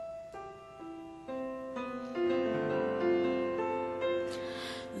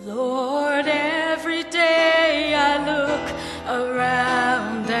Lord, every day I look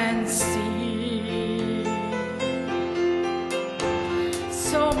around and see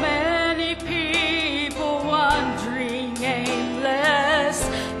so many people wandering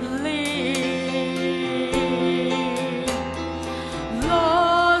aimlessly,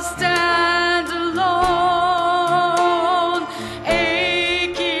 lost and alone,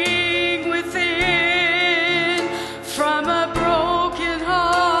 aching within from a broken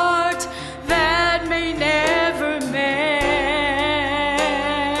heart that may never mend.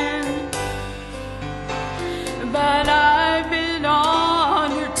 But I've been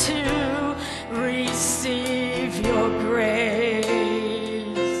honored to receive your grace,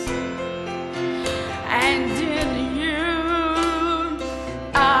 and in you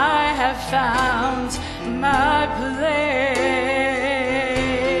I have found my place.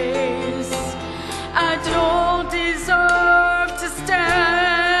 I don't deserve to stand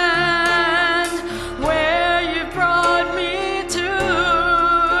where you brought me to,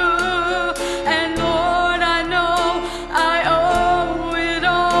 and Lord, I know I owe it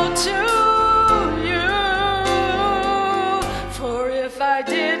all to you. For if I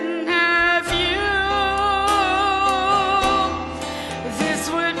didn't have you, this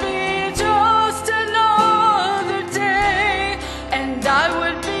would be just another day, and I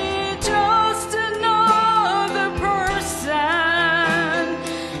would be just another person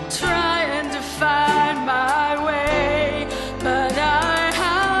trying to find my way. But I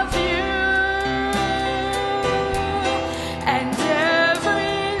have you, and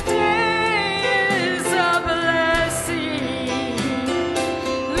every day is a blessing,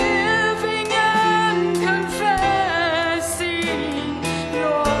 living and confessing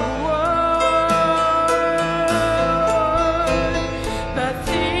your word. But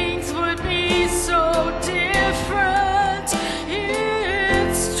things would be so different,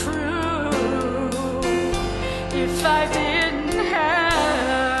 it's true, if I didn't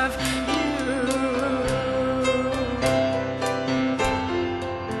have you.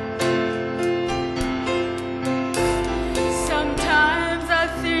 Sometimes I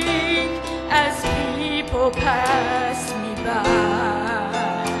think as people pass me by,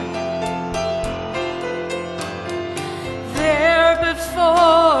 there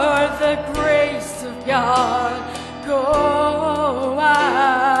before the grace of God go I.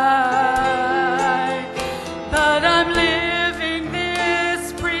 But I'm living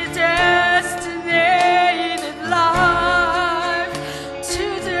this predestinated life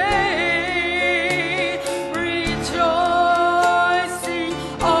today, rejoicing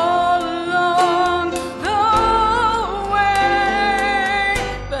all along the way.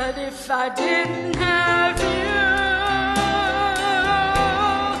 But if I didn't have you,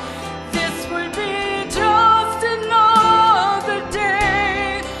 this would be just another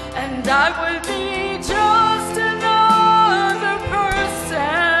day, and I would be just another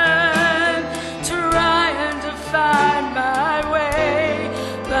person trying to find my way.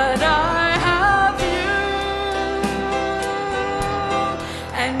 But I have you,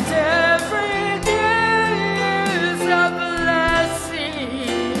 and every day is a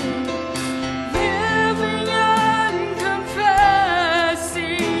blessing, living and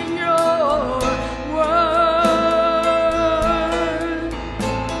confessing your word.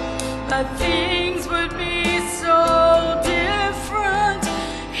 But things would be so different,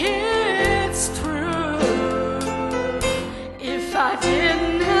 it's true, if I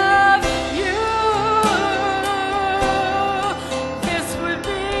didn't have you. This would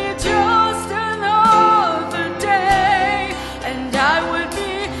be just another day, and I would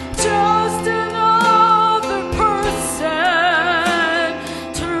be just another person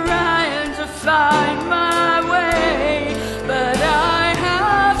trying to find my way. But I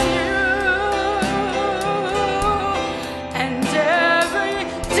have you, and every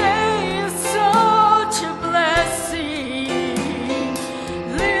day is such a blessing,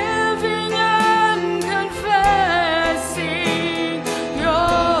 living and confessing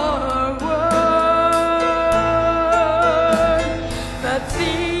your word. But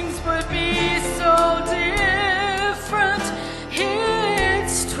things would be so different,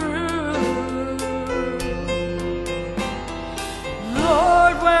 it's true.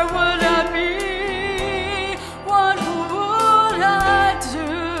 Lord, where would I be? What would I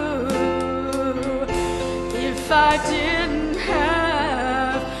do if I didn't have